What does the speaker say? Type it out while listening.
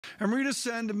Amrita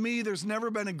Sen, to me, there's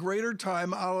never been a greater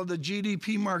time out of the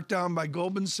GDP marked down by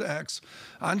Goldman Sachs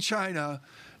on China.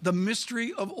 The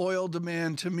mystery of oil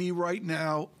demand, to me right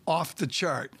now, off the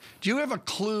chart. Do you have a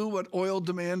clue what oil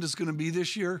demand is going to be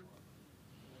this year?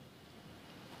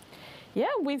 Yeah,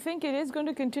 we think it is going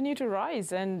to continue to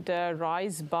rise and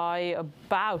rise by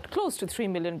about close to 3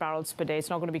 million barrels per day. It's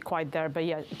not going to be quite there, but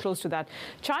yeah, close to that.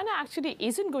 China actually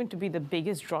isn't going to be the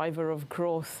biggest driver of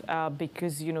growth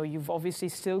because, you know, you've obviously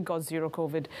still got zero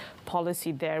COVID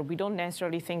policy there. We don't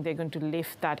necessarily think they're going to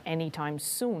lift that anytime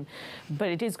soon, but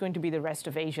it is going to be the rest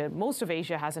of Asia. Most of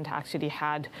Asia hasn't actually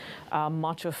had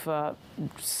much of a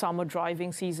summer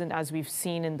driving season as we've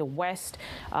seen in the West.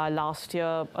 Last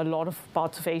year, a lot of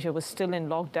parts of Asia was still in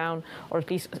lockdown or at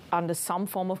least under some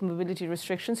form of mobility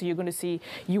restrictions. So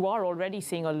you are already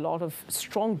seeing a lot of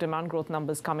strong demand growth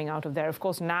numbers coming out of there. Of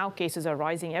course, now cases are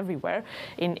rising everywhere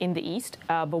in the East.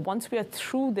 But once we are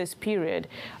through this period,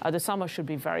 the summer should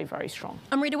be very, very strong.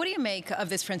 Amrita, what do you make of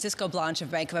this Francisco Blanch of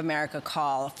Bank of America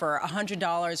call for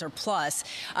 $100 or plus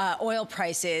oil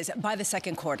prices by the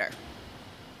second quarter?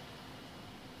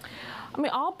 I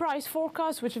mean, our price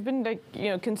forecast, which have been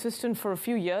consistent for a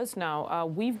few years now,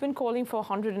 we've been calling for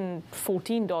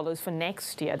 $114 for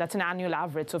next year. That's an annual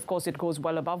average. So, of course, it goes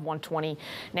well above $120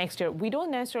 next year. We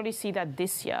don't necessarily see that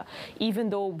this year, even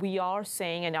though we are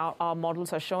saying, and our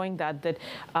models are showing that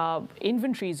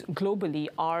inventories globally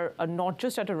are not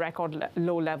just at a record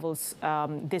low levels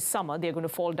this summer. They're going to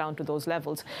fall down to those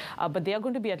levels. But they are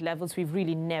going to be at levels we've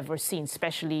really never seen,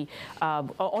 especially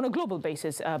on a global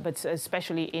basis, but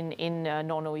especially in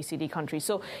non-OECD countries.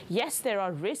 So yes, there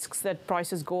are risks that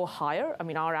prices go higher. I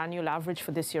mean, our annual average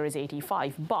for this year is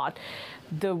 85, but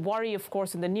the worry, of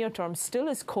course, in the near term still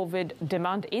is COVID.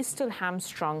 Demand is still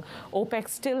hamstrung. OPEC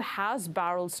still has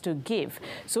barrels to give.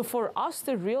 So for us,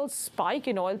 the real spike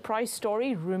in oil price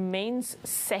story remains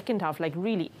second half, like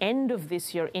really end of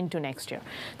this year into next year.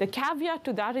 The caveat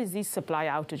to that is these supply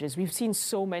outages. We've seen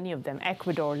so many of them: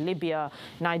 Ecuador, Libya,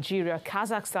 Nigeria,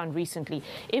 Kazakhstan recently.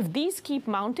 If these keep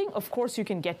mounting, of course, you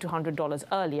can get to $100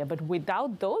 earlier, but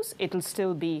without those, it'll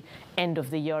still be end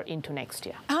of the year into next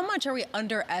year. How much are we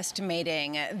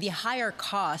underestimating the higher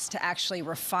cost to actually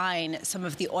refine some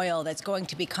of the oil that's going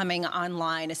to be coming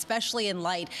online, especially in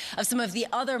light of some of the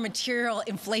other material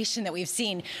inflation that we've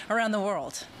seen around the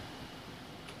world?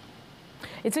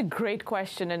 It's a great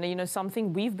question, and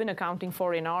something we've been accounting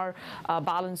for in our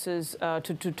balances.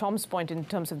 To Tom's point, in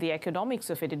terms of the economics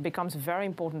of it, it becomes very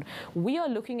important. We are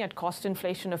looking at cost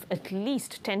inflation of at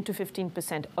least 10 to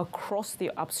 15% across the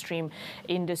upstream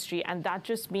industry, and that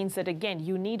just means that, again,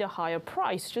 you need a higher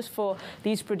price just for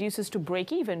these producers to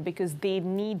break even, because they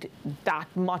need that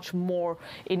much more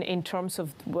in terms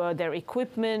of their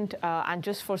equipment and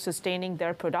just for sustaining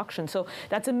their production. So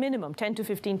that's a minimum, 10 to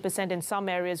 15%. In some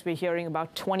areas, we're hearing about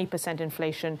 20%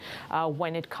 inflation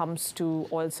when it comes to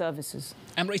oil services.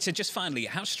 Amrita, just finally,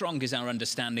 how strong is our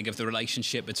understanding of the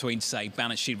relationship between, say,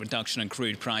 balance sheet reduction and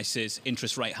crude prices,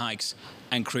 interest rate hikes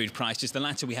and crude prices? The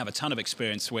latter we have a ton of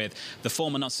experience with, the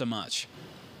former not so much.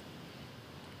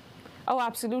 Oh,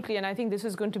 absolutely. And I think this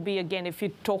is going to be, again, if you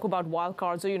talk about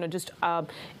wildcards or, just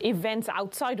events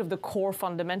outside of the core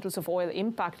fundamentals of oil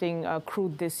impacting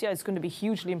crude this year, it's going to be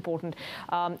hugely important.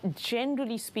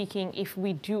 Generally speaking, if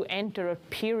we do enter a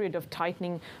period of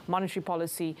tightening monetary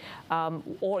policy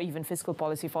or even fiscal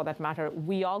policy for that matter,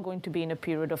 we are going to be in a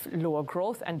period of lower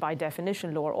growth and by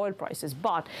definition lower oil prices.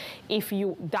 But if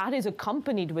that is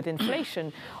accompanied with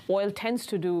inflation, oil tends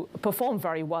to perform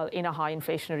very well in a high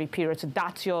inflationary period. So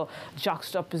that's your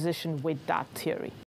juxtaposition with that theory.